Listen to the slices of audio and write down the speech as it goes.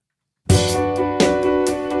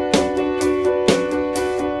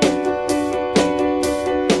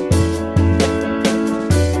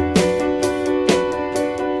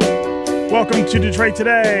to Detroit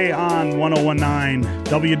Today on 1019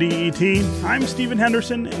 WDET. I'm Stephen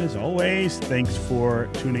Henderson, and as always, thanks for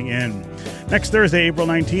tuning in. Next Thursday, April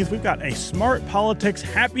 19th, we've got a Smart Politics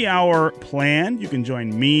Happy Hour planned. You can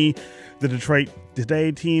join me, the Detroit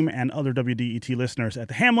Today team, and other WDET listeners at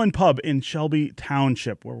the Hamlin Pub in Shelby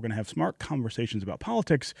Township, where we're going to have smart conversations about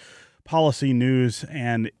politics, policy, news,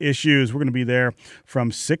 and issues. We're going to be there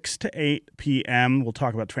from 6 to 8 p.m. We'll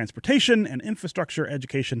talk about transportation and infrastructure,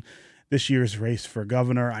 education, this year's race for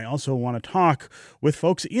governor. I also want to talk with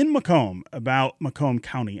folks in Macomb about Macomb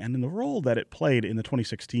County and in the role that it played in the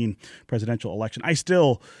 2016 presidential election. I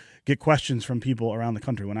still get questions from people around the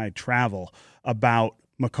country when I travel about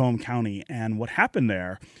Macomb County and what happened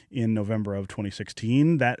there in November of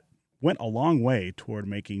 2016 that went a long way toward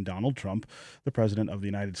making Donald Trump the president of the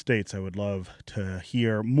United States. I would love to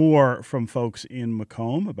hear more from folks in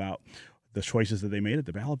Macomb about the choices that they made at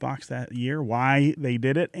the ballot box that year, why they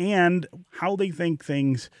did it, and how they think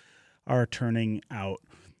things are turning out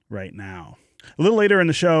right now. A little later in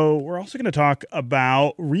the show, we're also going to talk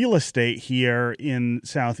about real estate here in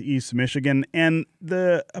Southeast Michigan and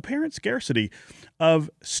the apparent scarcity of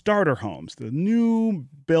starter homes, the new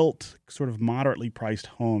built, sort of moderately priced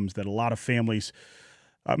homes that a lot of families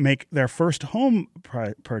make their first home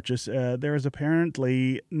purchase. There is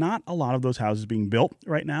apparently not a lot of those houses being built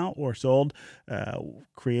right now or sold,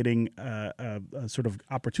 creating a sort of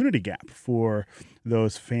opportunity gap for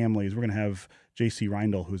those families. We're going to have J.C.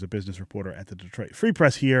 Reindl, who's a business reporter at the Detroit Free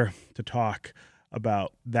Press, here to talk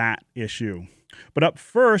about that issue. But up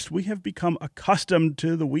first, we have become accustomed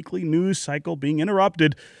to the weekly news cycle being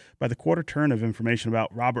interrupted by the quarter turn of information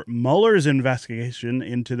about Robert Mueller's investigation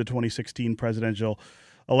into the 2016 presidential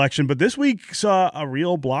election. But this week saw a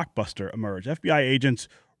real blockbuster emerge. FBI agents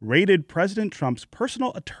raided President Trump's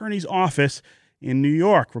personal attorney's office in New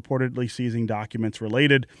York, reportedly seizing documents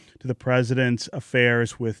related to the president's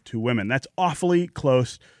affairs with two women. That's awfully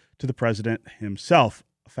close to the president himself,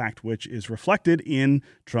 a fact which is reflected in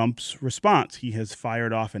Trump's response. He has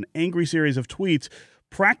fired off an angry series of tweets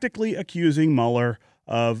practically accusing Mueller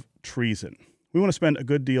of treason. We want to spend a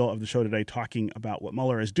good deal of the show today talking about what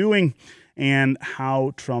Mueller is doing and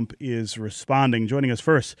how Trump is responding. Joining us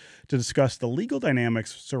first to discuss the legal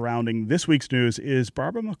dynamics surrounding this week's news is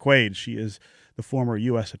Barbara McQuaid. She is the former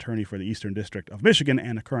U.S. Attorney for the Eastern District of Michigan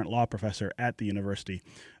and a current law professor at the University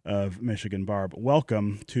of Michigan. Barb,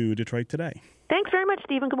 welcome to Detroit Today. Thanks very much,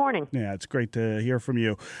 Stephen. Good morning. Yeah, it's great to hear from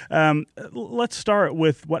you. Let's start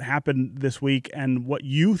with what happened this week and what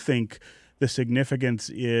you think the significance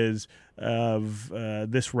is of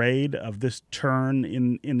this raid, of this turn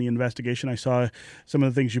in the investigation. I saw some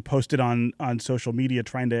of the things you posted on social media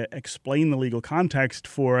trying to explain the legal context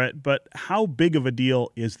for it, but how big of a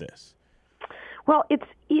deal is this? Well, it's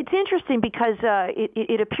interesting because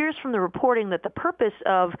it appears from the reporting that the purpose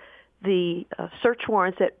of the search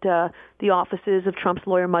warrants at the offices of Trump's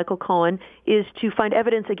lawyer, Michael Cohen, is to find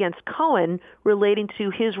evidence against Cohen relating to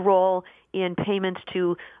his role in payments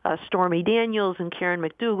to Stormy Daniels and Karen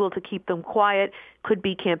McDougal to keep them quiet. Could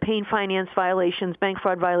be campaign finance violations, bank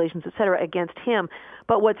fraud violations, et cetera, against him.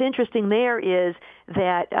 But what's interesting there is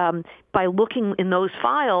that by looking in those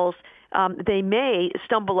files, they may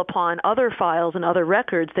stumble upon other files and other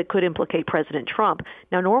records that could implicate President Trump.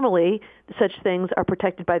 Now, normally, such things are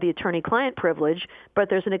protected by the attorney-client privilege, but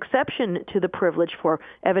there's an exception to the privilege for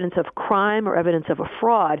evidence of crime or evidence of a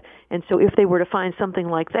fraud. And so if they were to find something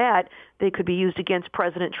like that, they could be used against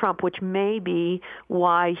President Trump, which may be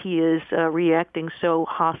why he is reacting so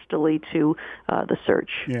hostilely to the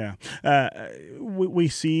search. Yeah. We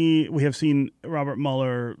have seen Robert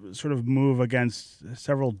Mueller sort of move against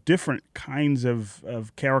several different kinds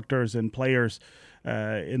of characters and players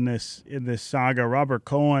in this saga. Robert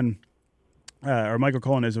Cohen, or Michael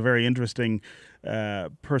Cohen, is a very interesting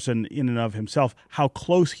person in and of himself. How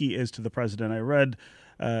close he is to the president. I read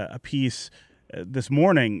a piece this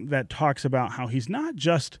morning that talks about how he's not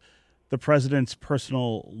just the president's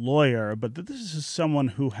personal lawyer, but that this is someone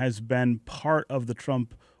who has been part of the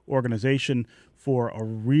Trump organization for a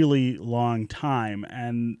really long time.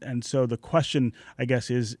 And so the question, I guess,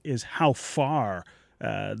 is how far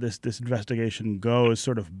this investigation goes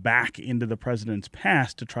sort of back into the president's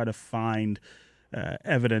past to try to find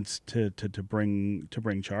evidence to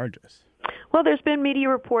bring charges. Well, there's been media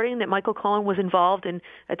reporting that Michael Cohen was involved in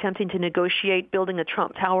attempting to negotiate building a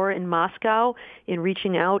Trump Tower in Moscow, in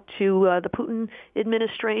reaching out to the Putin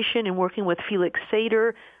administration and working with Felix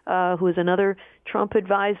Sater, who is another Trump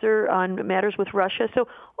advisor on matters with Russia. So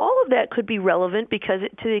all of that could be relevant because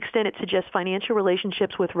to the extent it suggests financial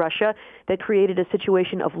relationships with Russia that created a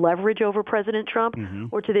situation of leverage over President Trump,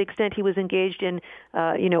 or to the extent he was engaged in,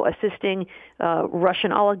 assisting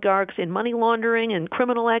Russian oligarchs in money laundering and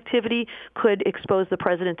criminal activity, could expose the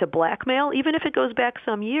president to blackmail. Even if it goes back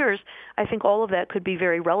some years, I think all of that could be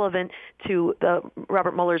very relevant to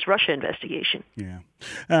Robert Mueller's Russia investigation. Yeah.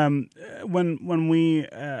 When we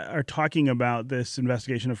are talking about this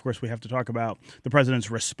investigation, of course, we have to talk about the president's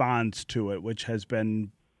response to it, which has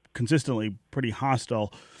been consistently pretty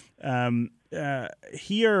hostile.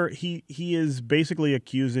 Here, he is basically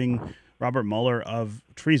accusing Robert Mueller of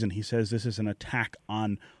treason. He says this is an attack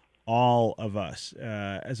on all of us.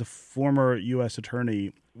 As a former U.S.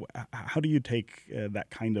 attorney, how do you take that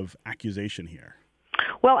kind of accusation here?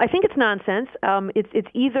 Well, I think it's nonsense. It's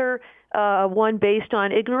either one based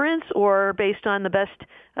on ignorance or based on the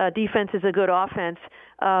best defense is a good offense,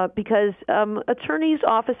 because attorneys'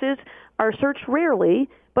 offices are searched rarely,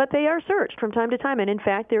 but they are searched from time to time. And in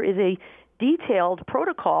fact, there is a detailed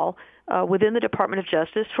protocol within the Department of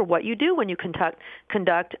Justice for what you do when you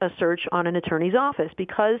conduct a search on an attorney's office.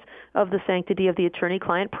 Because of the sanctity of the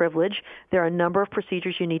attorney-client privilege, there are a number of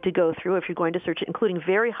procedures you need to go through if you're going to search it, including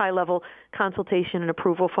very high-level consultation and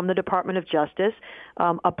approval from the Department of Justice,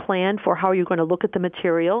 a plan for how you're going to look at the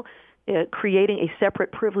material, creating a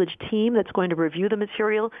separate privileged team that's going to review the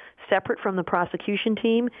material separate from the prosecution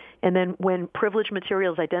team, and then when privileged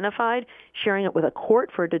material is identified, sharing it with a court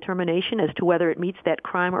for a determination as to whether it meets that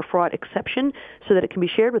crime or fraud exception so that it can be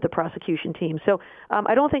shared with the prosecution team. So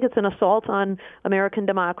I don't think it's an assault on American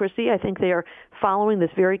democracy. I think they are following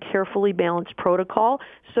this very carefully balanced protocol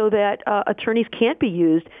so that attorneys can't be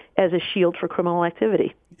used as a shield for criminal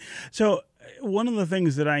activity. So one of the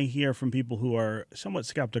things that I hear from people who are somewhat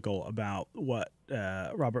skeptical about what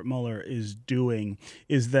Robert Mueller is doing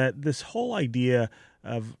is that this whole idea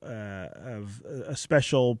of a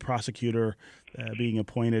special prosecutor being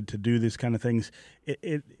appointed to do these kind of things,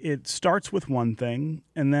 it starts with one thing,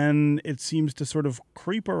 and then it seems to sort of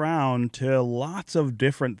creep around to lots of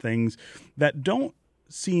different things that don't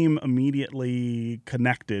seem immediately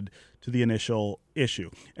connected to the initial issue.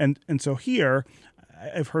 And so here,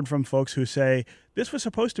 I've heard from folks who say this was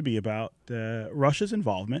supposed to be about Russia's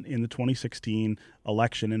involvement in the 2016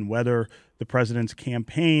 election and whether the president's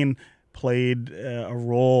campaign played a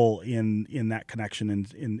role in that connection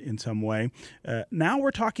in some way. Now we're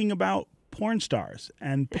talking about porn stars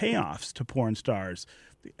and payoffs to porn stars.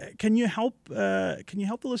 Can you help the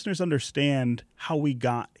listeners understand how we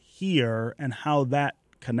got here and how that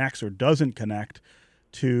connects or doesn't connect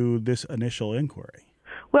to this initial inquiry?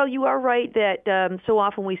 Well, you are right that so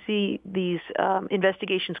often we see these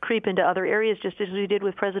investigations creep into other areas, just as we did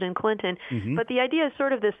with President Clinton. But the idea is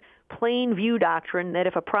sort of this plain view doctrine that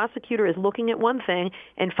if a prosecutor is looking at one thing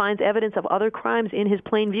and finds evidence of other crimes in his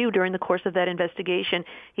plain view during the course of that investigation,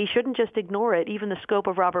 he shouldn't just ignore it. Even the scope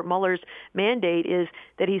of Robert Mueller's mandate is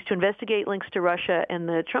that he's to investigate links to Russia and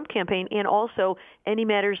the Trump campaign and also any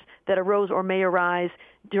matters that arose or may arise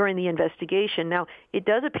during the investigation. Now, it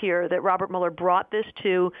does appear that Robert Mueller brought this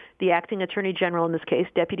to the acting attorney general in this case,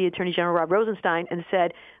 Deputy Attorney General Rod Rosenstein, and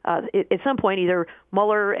said at some point either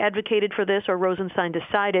Mueller advocated for this or Rosenstein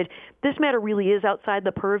decided this matter really is outside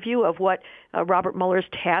the purview of what Robert Mueller's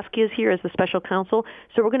task is here as the special counsel.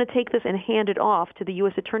 So we're going to take this and hand it off to the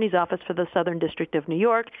U.S. Attorney's Office for the Southern District of New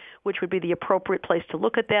York, which would be the appropriate place to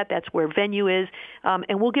look at that. That's where venue is.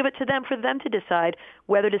 And we'll give it to them for them to decide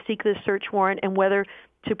whether to seek this search warrant and whether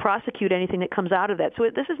to prosecute anything that comes out of that. So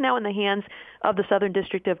this is now in the hands of the Southern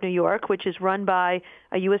District of New York, which is run by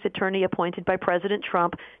a U.S. attorney appointed by President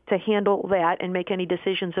Trump to handle that and make any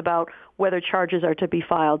decisions about whether charges are to be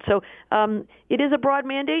filed. So it is a broad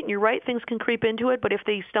mandate, and you're right, things can creep into it, but if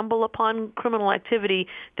they stumble upon criminal activity,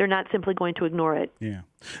 they're not simply going to ignore it. Yeah.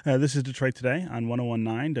 This is Detroit Today on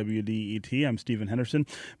 101.9 WDET. I'm Stephen Henderson.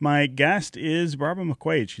 My guest is Barbara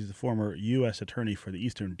McQuaid. She's the former U.S. Attorney for the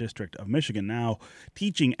Eastern District of Michigan, now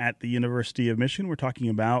teaching at the University of Michigan. We're talking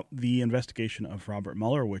about the investigation of Robert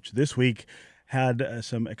Mueller, which this week had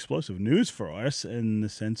some explosive news for us in the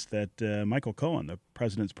sense that Michael Cohen, the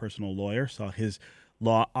president's personal lawyer, saw his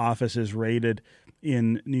law offices raided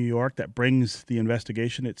in New York that brings the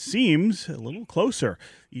investigation, it seems, a little closer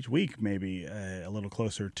each week, maybe a little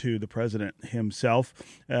closer to the president himself.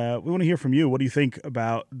 We want to hear from you. What do you think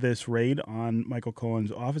about this raid on Michael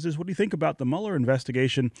Cohen's offices? What do you think about the Mueller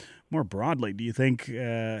investigation more broadly? Do you think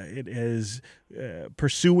it is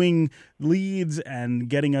pursuing leads and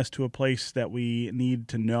getting us to a place that we need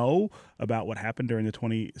to know about what happened during the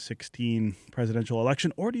 2016 presidential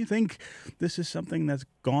election? Or do you think this is something that's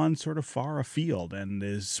gone sort of far afield and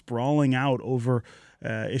is sprawling out over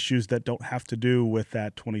issues that don't have to do with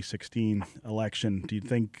that 2016 election? Do you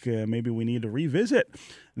think maybe we need to revisit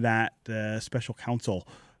that special counsel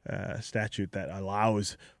statute that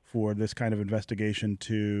allows for this kind of investigation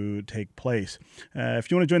to take place?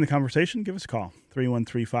 If you want to join the conversation, give us a call.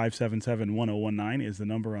 313-577-1019 is the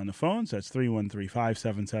number on the phones. That's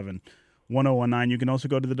 313-577-1019. You can also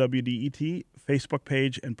go to the WDET Facebook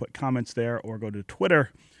page and put comments there, or go to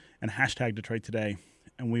Twitter and hashtag Detroit Today,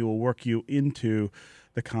 and we will work you into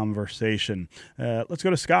the conversation. Let's go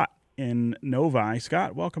to Scott in Novi.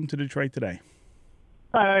 Scott, welcome to Detroit Today.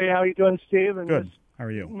 Hi, how are you doing, Steve? And good. How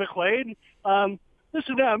are you? McQuaid.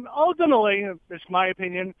 Listen, ultimately, it's my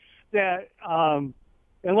opinion that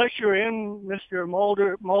unless you're in Mr.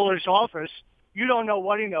 Mueller's office, you don't know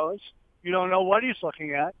what he knows. You don't know what he's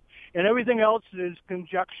looking at. And everything else is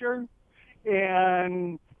conjecture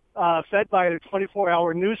and fed by a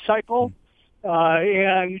 24-hour news cycle.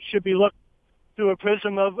 And it should be looked through a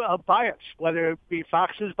prism of bias, whether it be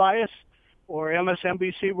Fox's bias or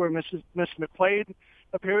MSNBC, where Miss McQuaid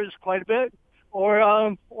appears quite a bit,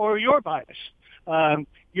 or your bias.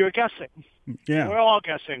 You're guessing. Yeah, we're all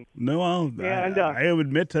guessing. No, I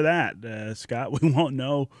admit to that, Scott. We won't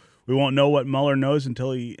know what Mueller knows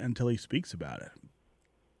until he speaks about it.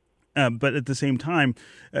 But at the same time,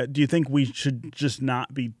 do you think we should just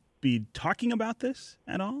not be talking about this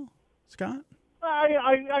at all, Scott?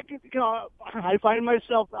 I find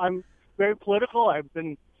myself, I'm very political.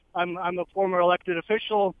 I'm a former elected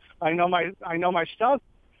official. I know my stuff.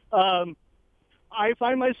 I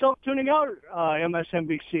find myself tuning out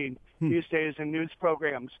MSNBC these days in news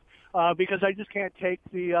programs because I just can't take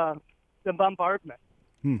the bombardment.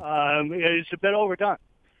 It's a bit overdone,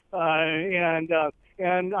 and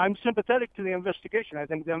I'm sympathetic to the investigation. I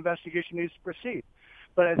think the investigation needs to proceed,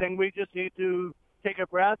 but I think we just need to take a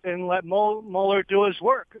breath and let Mueller do his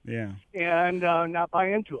work. Yeah, and not buy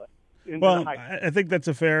into it. Well, I think that's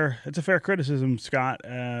a fair criticism, Scott.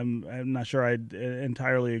 I'm not sure I'd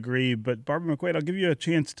entirely agree, but Barbara McQuaid, I'll give you a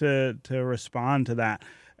chance to respond to that.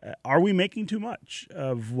 Are we making too much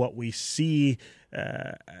of what we see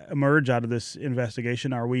emerge out of this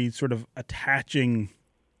investigation? Are we sort of attaching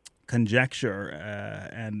conjecture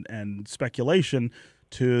and speculation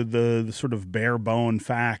to the sort of bare bone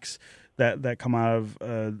facts that come out of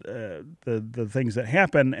the things that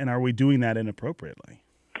happen, and are we doing that inappropriately?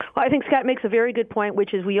 Well, I think Scott makes a very good point,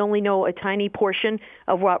 which is we only know a tiny portion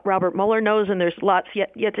of what Robert Mueller knows, and there's lots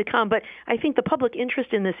yet to come. But I think the public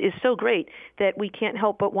interest in this is so great that we can't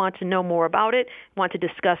help but want to know more about it, want to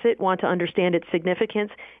discuss it, want to understand its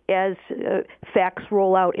significance as facts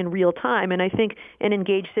roll out in real time. And I think an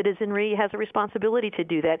engaged citizenry has a responsibility to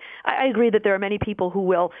do that. I agree that there are many people who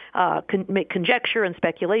will make conjecture and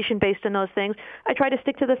speculation based on those things. I try to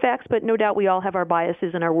stick to the facts, but no doubt we all have our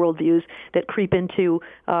biases and our worldviews that creep into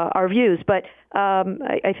our views, but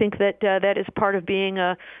I think that that is part of being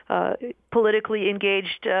a politically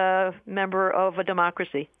engaged member of a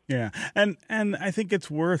democracy. Yeah, and I think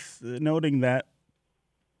it's worth noting that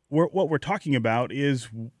what we're talking about is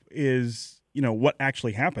what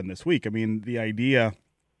actually happened this week. I mean, the idea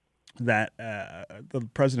that the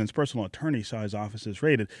president's personal attorney saw his offices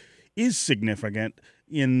raided is significant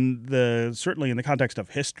certainly in the context of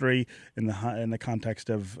history, in the context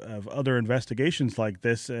of other investigations like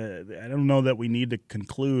this. I don't know that we need to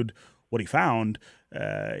conclude what he found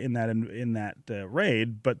in that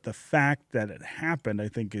raid, but the fact that it happened, I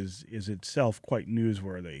think, is itself quite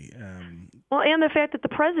newsworthy. Well, and the fact that the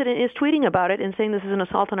president is tweeting about it and saying this is an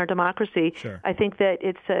assault on our democracy, sure. I think that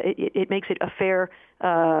it makes it a fair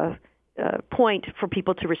point for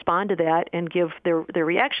people to respond to that and give their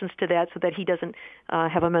reactions to that so that he doesn't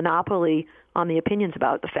have a monopoly on the opinions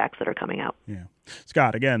about the facts that are coming out. Yeah.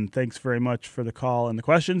 Scott, again, thanks very much for the call and the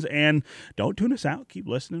questions. And don't tune us out. Keep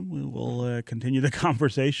listening. We will continue the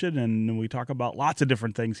conversation, and we talk about lots of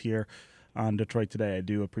different things here on Detroit Today. I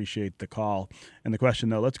do appreciate the call and the question,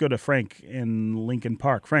 though. Let's go to Frank in Lincoln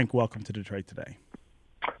Park. Frank, welcome to Detroit Today.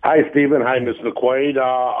 Hi, Stephen. Hi, Ms. McQuaid.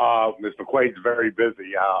 Ms. McQuaid's very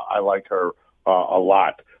busy. I like her a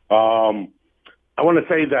lot. I want to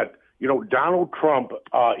say that, Donald Trump,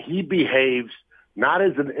 he behaves not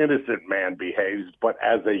as an innocent man behaves, but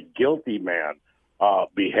as a guilty man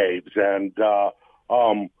behaves. And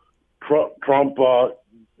Trump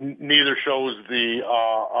neither shows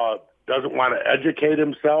doesn't want to educate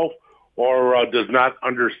himself or does not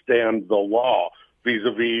understand the law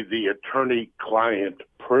vis-a-vis the attorney-client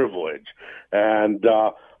privilege. And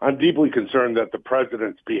I'm deeply concerned that the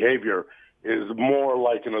president's behavior is more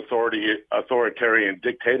like an authoritarian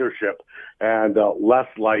dictatorship and less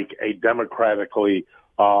like a democratically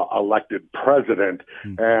elected president.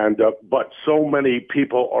 And but so many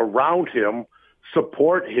people around him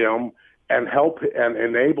support him and help and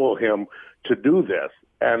enable him to do this.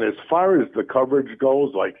 And as far as the coverage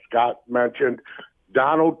goes, like Scott mentioned,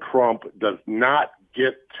 Donald Trump does not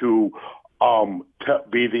get to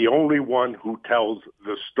be the only one who tells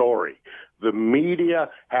the story. The media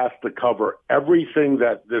has to cover everything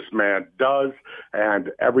that this man does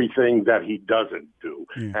and everything that he doesn't do.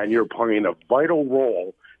 And you're playing a vital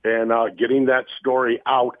role in getting that story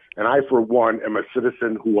out. And I, for one, am a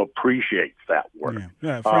citizen who appreciates that work.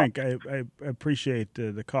 Frank, I appreciate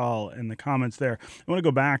the call and the comments there. I want to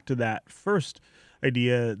go back to that first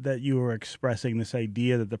idea that you were expressing, this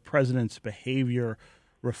idea that the president's behavior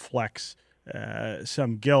reflects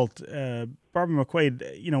some guilt. Barbara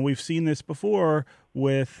McQuaid, we've seen this before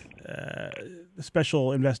with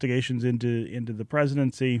special investigations into the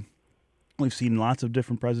presidency. We've seen lots of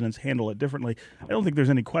different presidents handle it differently. I don't think there's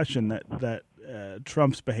any question that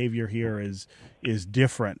Trump's behavior here is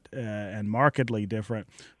different and markedly different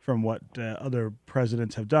from what other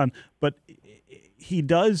presidents have done. But he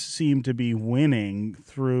does seem to be winning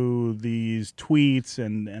through these tweets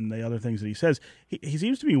and the other things that he says. He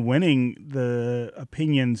seems to be winning the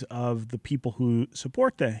opinions of the people who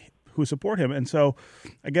support him. And so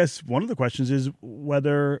I guess one of the questions is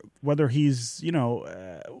whether he's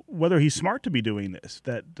whether he's smart to be doing this,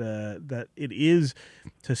 that it is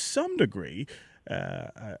to some degree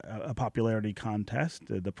a popularity contest,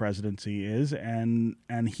 the presidency is, and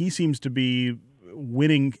he seems to be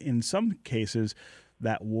winning in some cases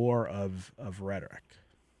that war of rhetoric.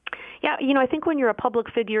 Yeah, I think when you're a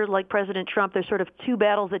public figure like President Trump, there's sort of two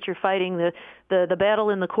battles that you're fighting, the battle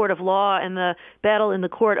in the court of law and the battle in the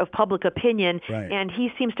court of public opinion. Right. And he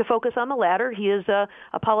seems to focus on the latter. He is a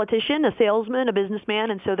politician, a salesman, a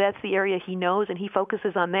businessman, and so that's the area he knows, and he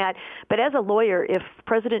focuses on that. But as a lawyer, if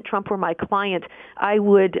President Trump were my client, I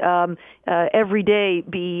would every day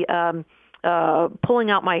be pulling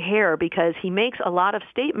out my hair, because he makes a lot of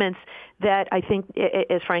statements that I think,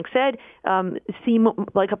 as Frank said, seem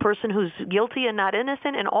like a person who's guilty and not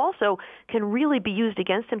innocent, and also can really be used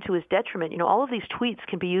against him to his detriment. All of these tweets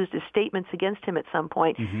can be used as statements against him at some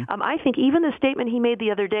point. I think even the statement he made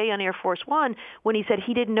the other day on Air Force One, when he said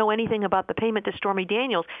he didn't know anything about the payment to Stormy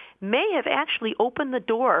Daniels, may have actually opened the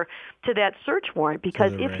door to that search warrant,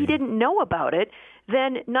 because if he didn't know about it,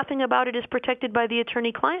 then nothing about it is protected by the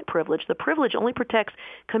attorney-client privilege. The privilege only protects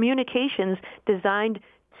communications designed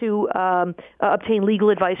to obtain legal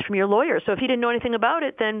advice from your lawyer. So if he didn't know anything about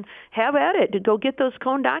it, then have at it. Go get those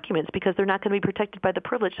Cohn documents, because they're not going to be protected by the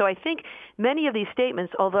privilege. So I think many of these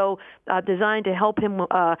statements, although designed to help him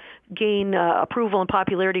gain approval and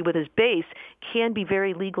popularity with his base, can be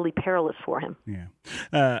very legally perilous for him.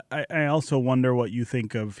 Yeah. I also wonder what you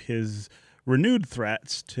think of his renewed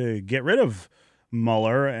threats to get rid of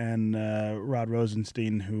Mueller and Rod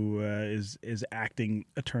Rosenstein, who is acting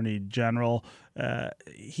attorney general.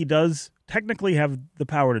 He does technically have the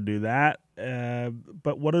power to do that,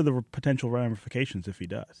 but what are the potential ramifications if he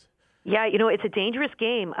does? Yeah, it's a dangerous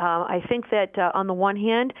game. I think that on the one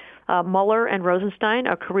hand, Mueller and Rosenstein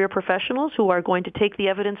are career professionals who are going to take the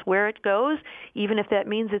evidence where it goes, even if that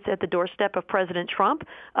means it's at the doorstep of President Trump.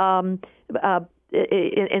 And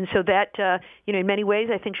so that, in many ways,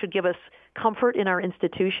 I think should give us comfort in our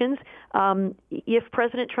institutions. If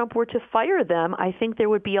President Trump were to fire them, I think there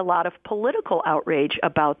would be a lot of political outrage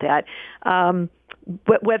about that.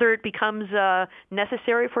 But whether it becomes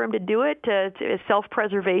necessary for him to do it to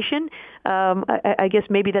self-preservation, I guess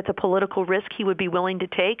maybe that's a political risk he would be willing to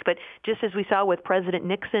take. But just as we saw with President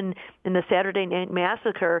Nixon in the Saturday Night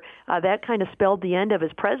Massacre, that kind of spelled the end of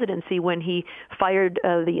his presidency when he fired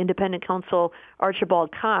the independent counsel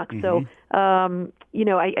Archibald Cox. So,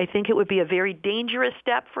 I think it would be a very dangerous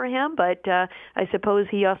step for him, but I suppose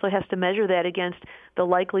he also has to measure that against the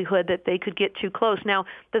likelihood that they could get too close. Now,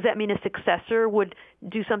 does that mean a successor would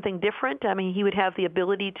do something different? I mean, he would have the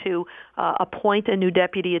ability to appoint a new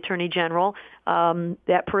deputy attorney general.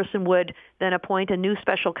 That person would then appoint a new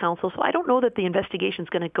special counsel. So I don't know that the investigation is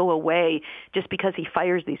going to go away just because he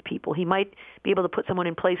fires these people. He might be able to put someone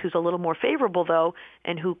in place who's a little more favorable, though,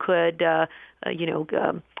 and who could,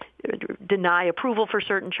 deny approval for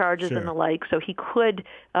certain charges Sure. and the like. So he could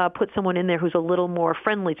put someone in there who's a little more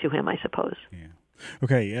friendly to him, I suppose. Yeah.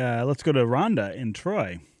 Okay, let's go to Rhonda in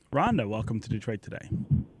Troy. Rhonda, welcome to Detroit Today.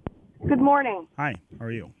 Good morning. Hi, how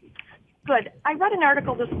are you? Good. I read an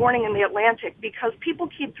article this morning in The Atlantic because people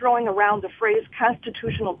keep throwing around the phrase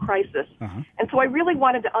constitutional crisis. Uh-huh. And so I really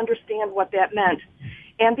wanted to understand what that meant.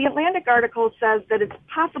 And the Atlantic article says that it's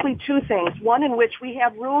possibly two things. One in which we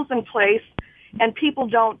have rules in place and people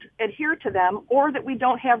don't adhere to them, or that we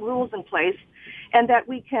don't have rules in place, and that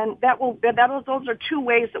those are two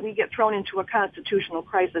ways that we get thrown into a constitutional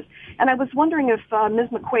crisis. And I was wondering if Ms.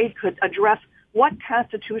 McQuaid could address what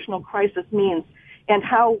constitutional crisis means and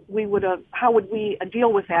how would we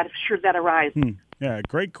deal with that if should that arise. Yeah,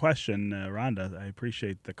 great question, Rhonda. I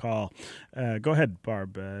appreciate the call. Go ahead,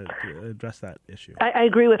 Barb, address that issue. I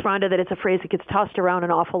agree with Rhonda that it's a phrase that gets tossed around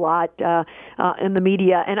an awful lot in the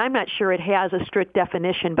media, and I'm not sure it has a strict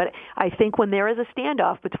definition, but I think when there is a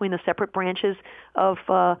standoff between the separate branches of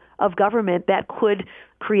government, that could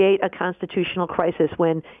create a constitutional crisis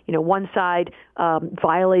when, one side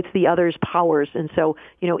violates the other's powers. And so,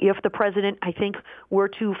 if the president, I think, were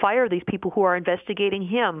to fire these people who are investigating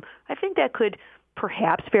him, I think that could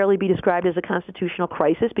perhaps fairly be described as a constitutional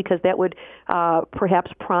crisis, because that would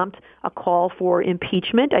perhaps prompt a call for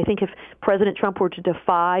impeachment. I think if President Trump were to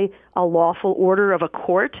defy a lawful order of a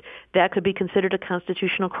court, that could be considered a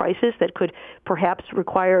constitutional crisis that could perhaps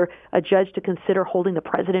require a judge to consider holding the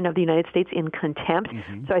President of the United States in contempt.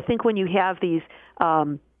 Mm-hmm. So I think when you have these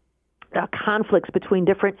conflicts between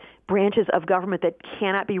different branches of government that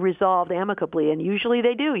cannot be resolved amicably, and usually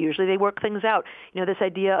they do. Usually they work things out. This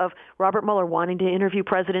idea of Robert Mueller wanting to interview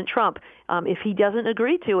President Trump. If he doesn't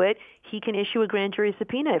agree to it, he can issue a grand jury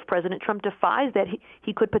subpoena. If President Trump defies that,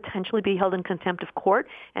 he could potentially be held in contempt of court,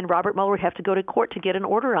 and Robert Mueller would have to go to court to get an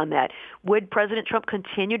order on that. Would President Trump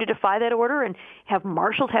continue to defy that order and have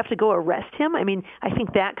marshals have to go arrest him? I mean, I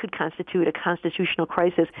think that could constitute a constitutional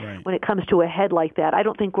crisis when it comes to a head like that. I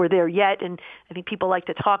don't think we're there yet, and I think people like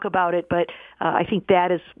to talk about it, but I think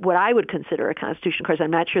that is what I would consider a constitutional crisis.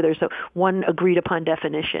 I'm not sure there's one agreed upon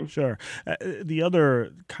definition. Sure. The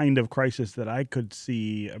other kind of crisis that I could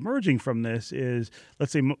see emerging from this is,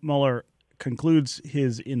 let's say Mueller concludes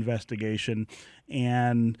his investigation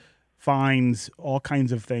and finds all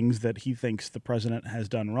kinds of things that he thinks the president has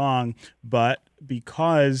done wrong, but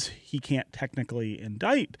because he can't technically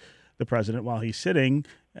indict the president while he's sitting,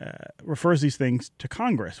 refers these things to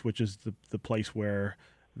Congress, which is the place where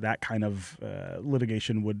that kind of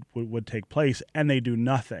litigation would take place, and they do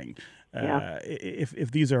nothing.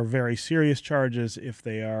 If these are very serious charges, if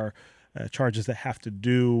they are charges that have to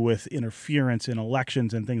do with interference in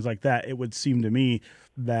elections and things like that, it would seem to me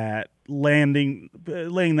that laying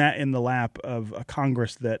that in the lap of a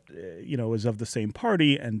Congress that is of the same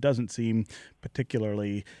party and doesn't seem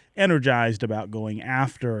particularly energized about going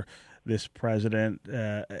after this president,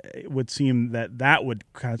 it would seem that would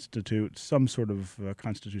constitute some sort of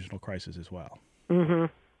constitutional crisis as well. Mm-hmm.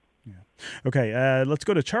 Yeah. Okay, let's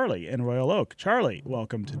go to Charlie in Royal Oak. Charlie,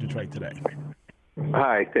 welcome to Detroit Today.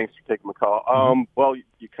 Hi, thanks for taking my call. Well,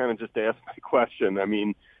 you kind of just asked my question. I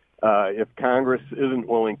mean, if Congress isn't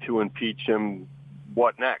willing to impeach him,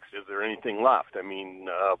 what next? Is there anything left? I mean,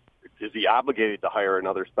 is he obligated to hire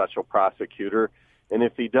another special prosecutor? And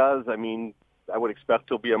if he does, I mean, I would expect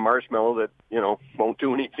he'll be a marshmallow that, won't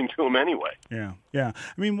do anything to him anyway. Yeah.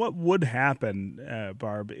 I mean, what would happen,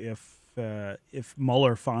 Barb, if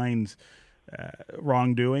Mueller finds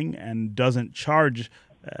wrongdoing and doesn't charge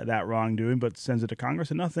that wrongdoing, but sends it to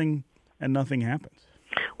Congress and nothing happens?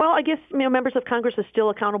 Well, I guess members of Congress are still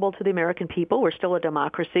accountable to the American people. We're still a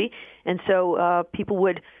democracy, and so people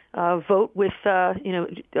would vote with at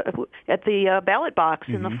the ballot box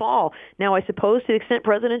in the fall. Now, I suppose to the extent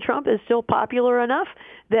President Trump is still popular enough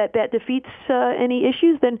that defeats any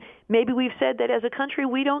issues, then maybe we've said that as a country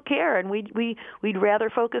we don't care, and we'd rather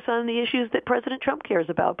focus on the issues that President Trump cares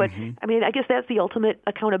about. But I mean, I guess that's the ultimate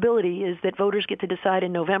accountability, is that voters get to decide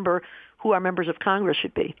in November who our members of Congress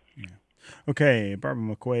should be. Yeah. Okay,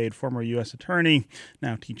 Barbara McQuaid, former U.S. attorney,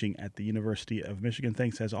 now teaching at the University of Michigan.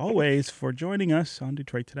 Thanks, as always, for joining us on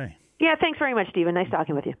Detroit Today. Yeah, thanks very much, Stephen. Nice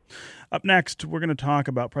talking with you. Up next, we're going to talk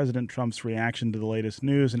about President Trump's reaction to the latest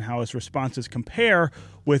news and how his responses compare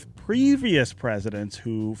with previous presidents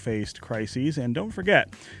who faced crises. And don't forget,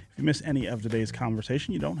 if you miss any of today's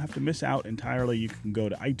conversation, you don't have to miss out entirely. You can go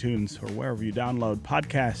to iTunes or wherever you download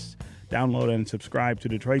podcasts, download and subscribe to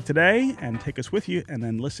Detroit Today, and take us with you, and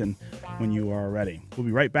then listen when you are ready. We'll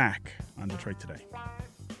be right back on Detroit Today.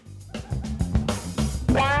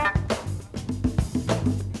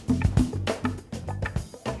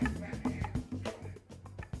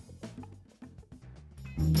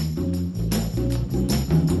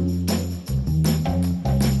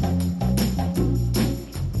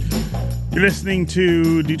 You're listening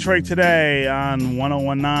to Detroit Today on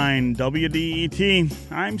 1019 WDET.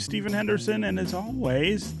 I'm Stephen Henderson, and as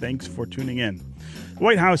always, thanks for tuning in. The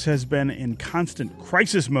White House has been in constant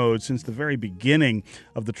crisis mode since the very beginning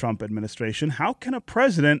of the Trump administration. How can a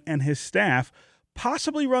president and his staff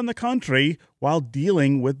possibly run the country while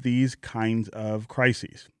dealing with these kinds of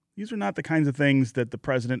crises? These are not the kinds of things that the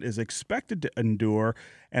president is expected to endure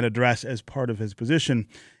and address as part of his position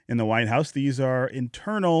in the White House. These are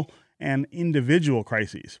internal and individual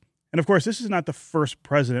crises. And of course, this is not the first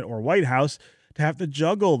president or White House to have to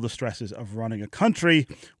juggle the stresses of running a country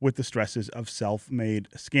with the stresses of self-made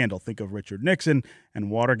scandal. Think of Richard Nixon and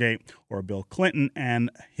Watergate, or Bill Clinton and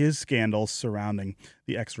his scandals surrounding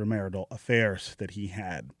the extramarital affairs that he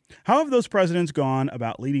had. How have those presidents gone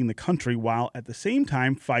about leading the country while at the same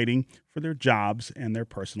time fighting for their jobs and their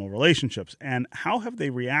personal relationships? And how have they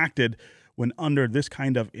reacted when under this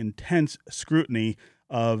kind of intense scrutiny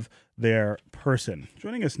of their person?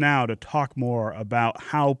 Joining us now to talk more about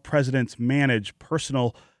how presidents manage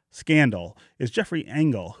personal scandal is Jeffrey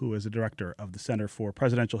Engel, who is a director of the Center for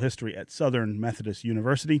Presidential History at Southern Methodist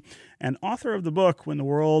University and author of the book When the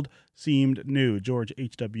World Seemed New, George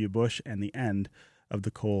H.W. Bush and the End of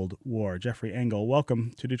the Cold War. Jeffrey Engel,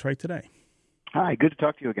 welcome to Detroit Today. Hi, good to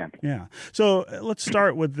talk to you again. Yeah. So let's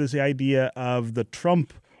start with this idea of the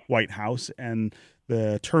Trump White House and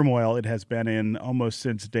the turmoil it has been in almost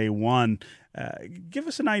since day one. Give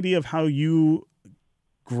us an idea of how you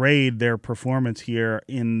grade their performance here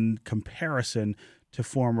in comparison to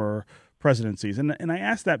former presidencies. And I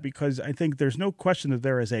ask that because I think there's no question that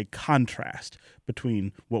there is a contrast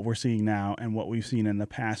between what we're seeing now and what we've seen in the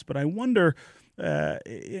past. But I wonder,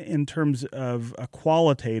 in terms of a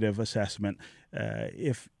qualitative assessment,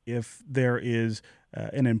 if there is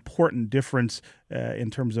an important difference in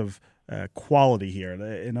terms of quality here.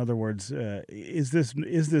 In other words, is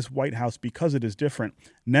this White House, because it is different,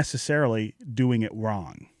 necessarily doing it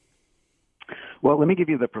wrong? Well, let me give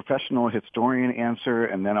you the professional historian answer,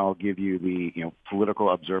 and then I'll give you the political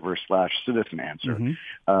observer / citizen answer.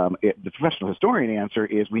 Mm-hmm. The professional historian answer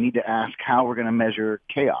is we need to ask how we're going to measure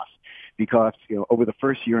chaos, because over the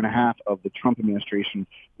first year and a half of the Trump administration,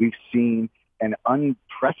 we've seen an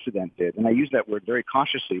unprecedented, and I use that word very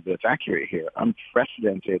cautiously, but it's accurate here,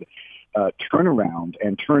 unprecedented turnaround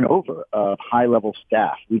and turnover of high-level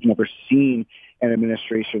staff. We've never seen an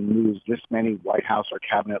administration lose this many White House or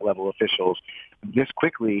cabinet-level officials this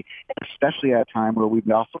quickly, especially at a time where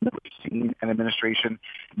we've also never seen an administration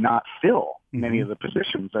not fill many of the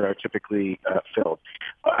positions that are typically filled.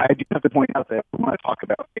 I do have to point out that when I talk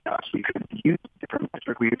about chaos, we could use different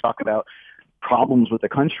metrics. We could talk about problems with the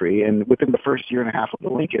country, and within the first year and a half of the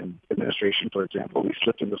Lincoln administration, for example, we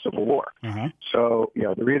slipped into civil war. Uh-huh. So,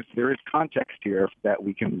 there is context here that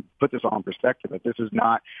we can put this all in perspective. That this is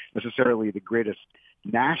not necessarily the greatest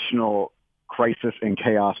national crisis and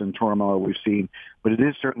chaos and turmoil we've seen, but it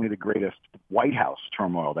is certainly the greatest White House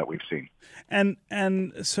turmoil that we've seen. And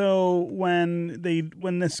so when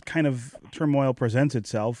this kind of turmoil presents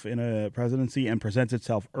itself in a presidency and presents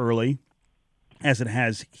itself early, as it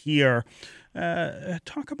has here,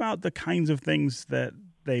 talk about the kinds of things that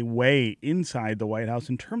they weigh inside the White House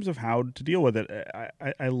in terms of how to deal with it.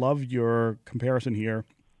 I love your comparison here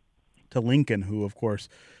to Lincoln, who, of course,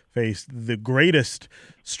 faced the greatest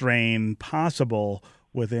strain possible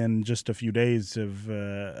within just a few days of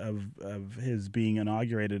his being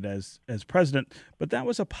inaugurated as president. But that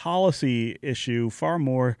was a policy issue far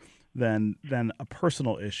more than a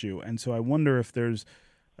personal issue. And so I wonder if there's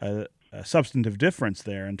a substantive difference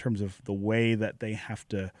there in terms of the way that they have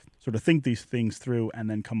to sort of think these things through and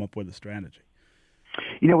then come up with a strategy.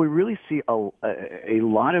 We really see a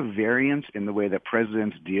lot of variance in the way that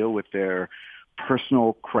presidents deal with their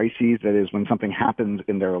personal crises, that is when something happens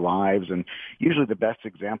in their lives. And usually the best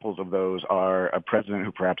examples of those are a president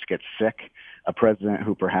who perhaps gets sick, a president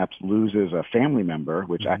who perhaps loses a family member,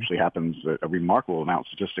 which actually happens a remarkable amount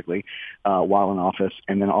statistically while in office,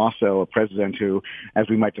 and then also a president who, as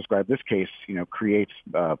we might describe this case, creates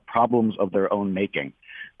problems of their own making.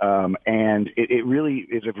 And it really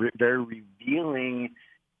is a very revealing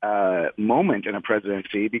moment in a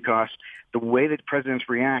presidency, because the way that presidents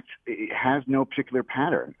react, it has no particular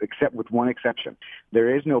pattern, except with one exception.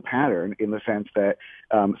 There is no pattern in the sense that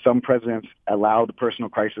some presidents allow the personal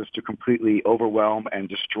crisis to completely overwhelm and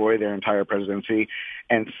destroy their entire presidency,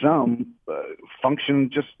 and some function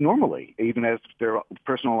just normally, even as their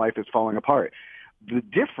personal life is falling apart. The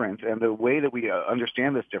difference, and the way that we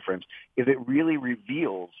understand this difference, is it really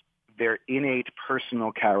reveals their innate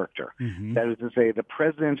personal character. That is to say, the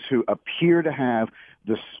presidents who appear to have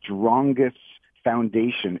the strongest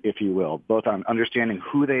foundation, if you will, both on understanding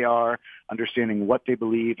who they are, understanding what they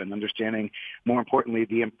believe, and understanding, more importantly,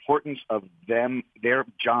 the importance of them, their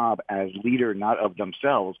job as leader, not of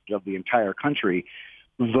themselves, but of the entire country.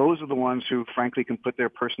 Those are the ones who, frankly, can put their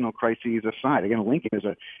personal crises aside. Again, Lincoln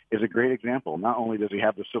is a great example. Not only does he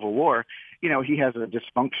have the Civil War, he has a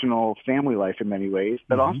dysfunctional family life in many ways,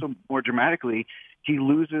 but also, more dramatically, he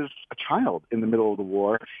loses a child in the middle of the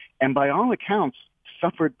war, and by all accounts,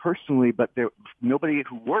 suffered personally, but nobody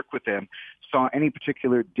who worked with him saw any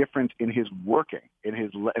particular difference in his working,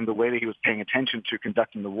 in the way that he was paying attention to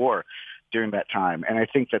conducting the war during that time. And I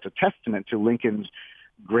think that's a testament to Lincoln's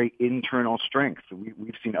great internal strength.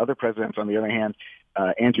 We've seen other presidents, on the other hand,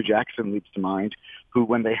 Andrew Jackson leaps to mind, who,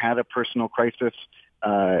 when they had a personal crisis,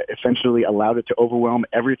 essentially allowed it to overwhelm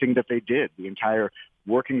everything that they did. The entire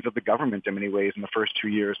workings of the government, in many ways, in the first 2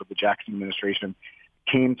 years of the Jackson administration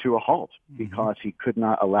came to a halt because he could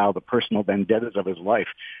not allow the personal vendettas of his life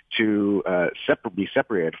to be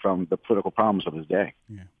separated from the political problems of his day.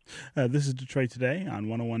 This is Detroit Today on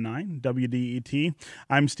 101.9 WDET.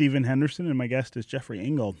 I'm Stephen Henderson, and my guest is Jeffrey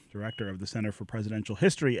Engel, director of the Center for Presidential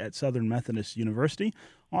History at Southern Methodist University,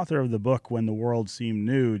 author of the book When the World Seemed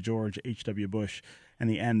New, George H.W. Bush and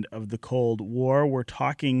the End of the Cold War. We're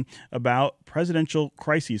talking about presidential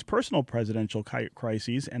crises, personal presidential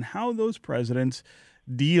crises, and how those presidents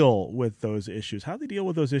deal with those issues, how they deal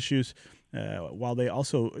with those issues while they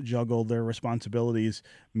also juggle their responsibilities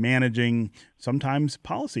managing sometimes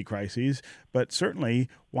policy crises, but certainly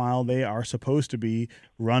while they are supposed to be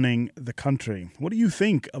running the country. What do you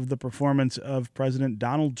think of the performance of President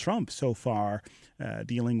Donald Trump so far,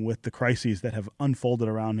 dealing with the crises that have unfolded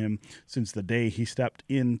around him since the day he stepped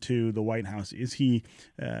into the White House? Is he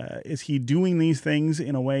doing these things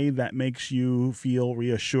in a way that makes you feel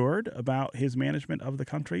reassured about his management of the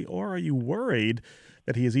country, or are you worried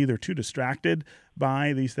that he is either too distracted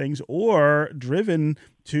by these things or driven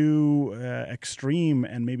to extreme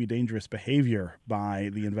and maybe dangerous behavior by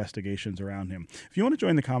the investigations around him? If you want to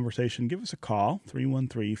join the conversation, give us a call.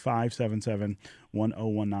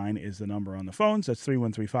 313-577-1019 is the number on the phones. That's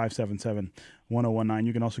 313-577-1019.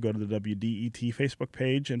 You can also go to the WDET Facebook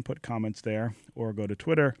page and put comments there, or go to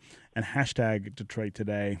Twitter and hashtag Detroit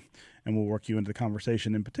Today, and we'll work you into the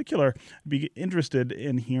conversation. In particular, be interested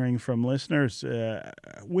in hearing from listeners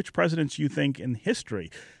which presidents you think in history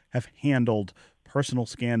have handled personal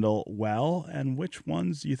scandal well, and which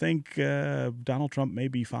ones you think Donald Trump may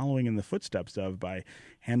be following in the footsteps of by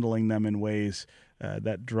handling them in ways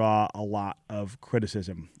that draw a lot of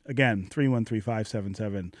criticism. Again,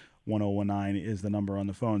 313-577-1019 is the number on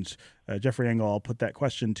the phones. Jeffrey Engel, I'll put that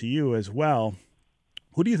question to you as well.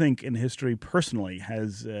 Who do you think in history personally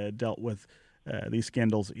has dealt with these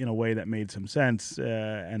scandals in a way that made some sense,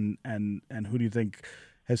 and who do you think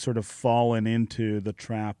has sort of fallen into the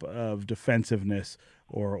trap of defensiveness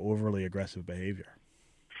or overly aggressive behavior?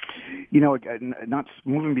 Not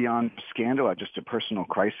moving beyond scandal, just a personal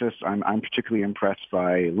crisis, I'm particularly impressed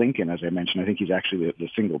by Lincoln, as I mentioned. I think he's actually the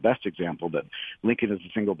single best example, but Lincoln is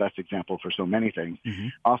the single best example for so many things.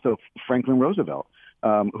 Also, Franklin Roosevelt,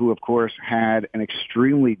 who, of course, had an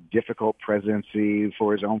extremely difficult presidency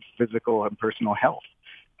for his own physical and personal health.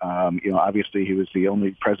 Obviously, he was the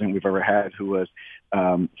only president we've ever had who was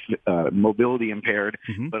mobility impaired,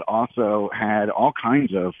 but also had all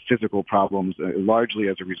kinds of physical problems, largely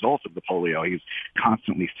as a result of the polio. He was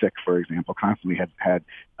constantly sick, for example, constantly had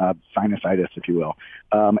sinusitis, if you will.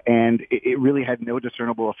 And it really had no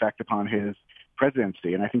discernible effect upon his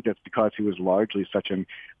presidency. And I think that's because he was largely such an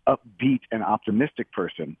upbeat and optimistic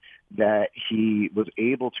person that he was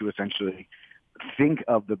able to essentially think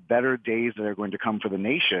of the better days that are going to come for the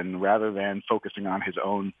nation rather than focusing on his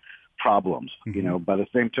own problems. By the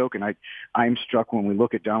same token, I'm struck when we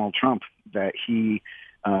look at Donald Trump that he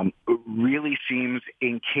really seems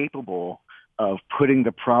incapable of putting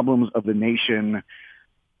the problems of the nation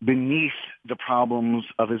beneath the problems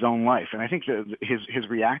of his own life. And I think that his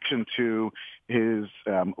reaction to his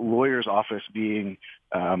lawyer's office being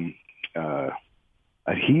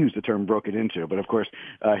he used the term broken into, but of course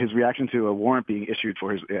his reaction to a warrant being issued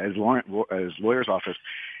for his lawyer's office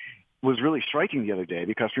was really striking the other day,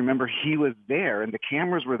 because remember, he was there and the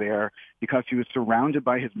cameras were there because he was surrounded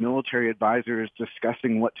by his military advisors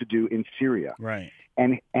discussing what to do in Syria. Right.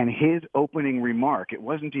 And his opening remark, it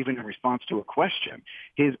wasn't even in response to a question.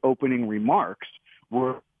 His opening remarks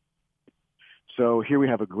were, so here we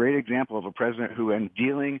have a great example of a president who, in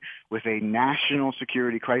dealing with a national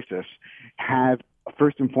security crisis, has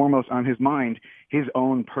first and foremost on his mind his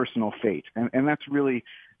own personal fate. And that's really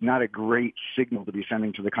not a great signal to be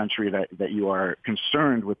sending to the country that you are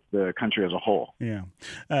concerned with the country as a whole. Yeah.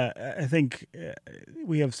 I think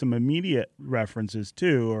we have some immediate references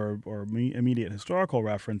too, or immediate historical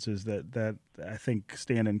references that I think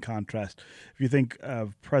stand in contrast. If you think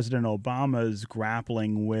of President Obama's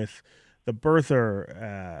grappling with the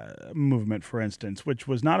birther movement, for instance, which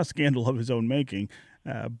was not a scandal of his own making,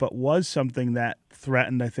 but was something that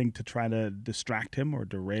threatened, I think, to try to distract him or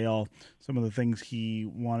derail some of the things he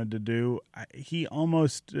wanted to do. It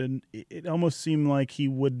almost seemed like he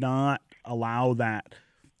would not allow that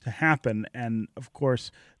to happen. And of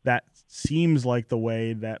course, that seems like the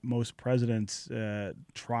way that most presidents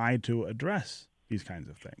try to address these kinds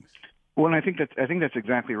of things. Well, and I think that's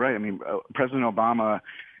exactly right. I mean, President Obama,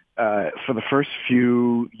 for the first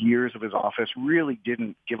few years of his office, really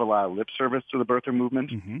didn't give a lot of lip service to the birther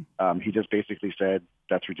movement. Mm-hmm. He just basically said,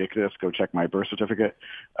 "That's ridiculous. Go check my birth certificate."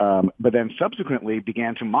 But then subsequently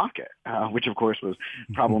began to mock it, which of course was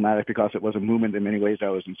problematic because it was a movement in many ways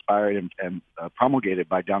that was inspired and promulgated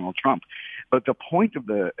by Donald Trump. But the point of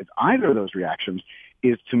either of those reactions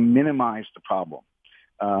is to minimize the problem.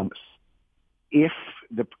 If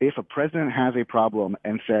a president has a problem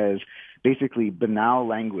and says, basically banal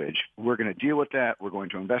language, we're going to deal with that, we're going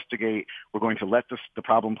to investigate, we're going to let the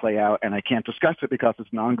problem play out, and I can't discuss it because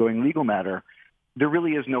it's an ongoing legal matter, there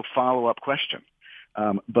really is no follow-up question.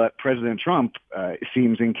 But President Trump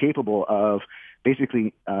seems incapable of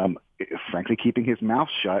basically, frankly, keeping his mouth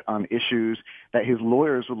shut on issues that his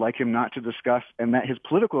lawyers would like him not to discuss and that his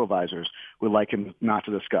political advisors would like him not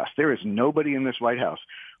to discuss. There is nobody in this White House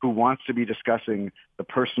who wants to be discussing the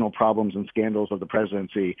personal problems and scandals of the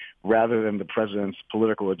presidency rather than the president's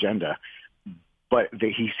political agenda. But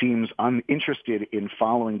he seems uninterested in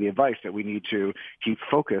following the advice that we need to keep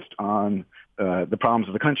focused on the problems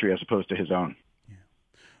of the country as opposed to his own.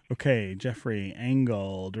 Okay, Jeffrey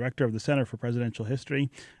Engel, director of the Center for Presidential History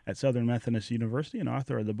at Southern Methodist University and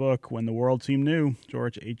author of the book When the World Seemed New,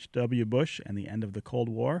 George H.W. Bush and the End of the Cold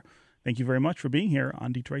War. Thank you very much for being here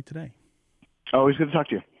on Detroit Today. Always good to talk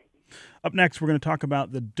to you. Up next, we're going to talk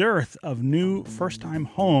about the dearth of new first-time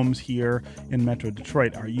homes here in Metro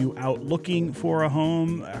Detroit. Are you out looking for a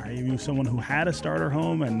home? Are you someone who had a starter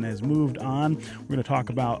home and has moved on? We're going to talk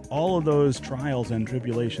about all of those trials and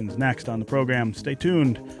tribulations next on the program. Stay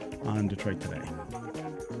tuned on Detroit Today.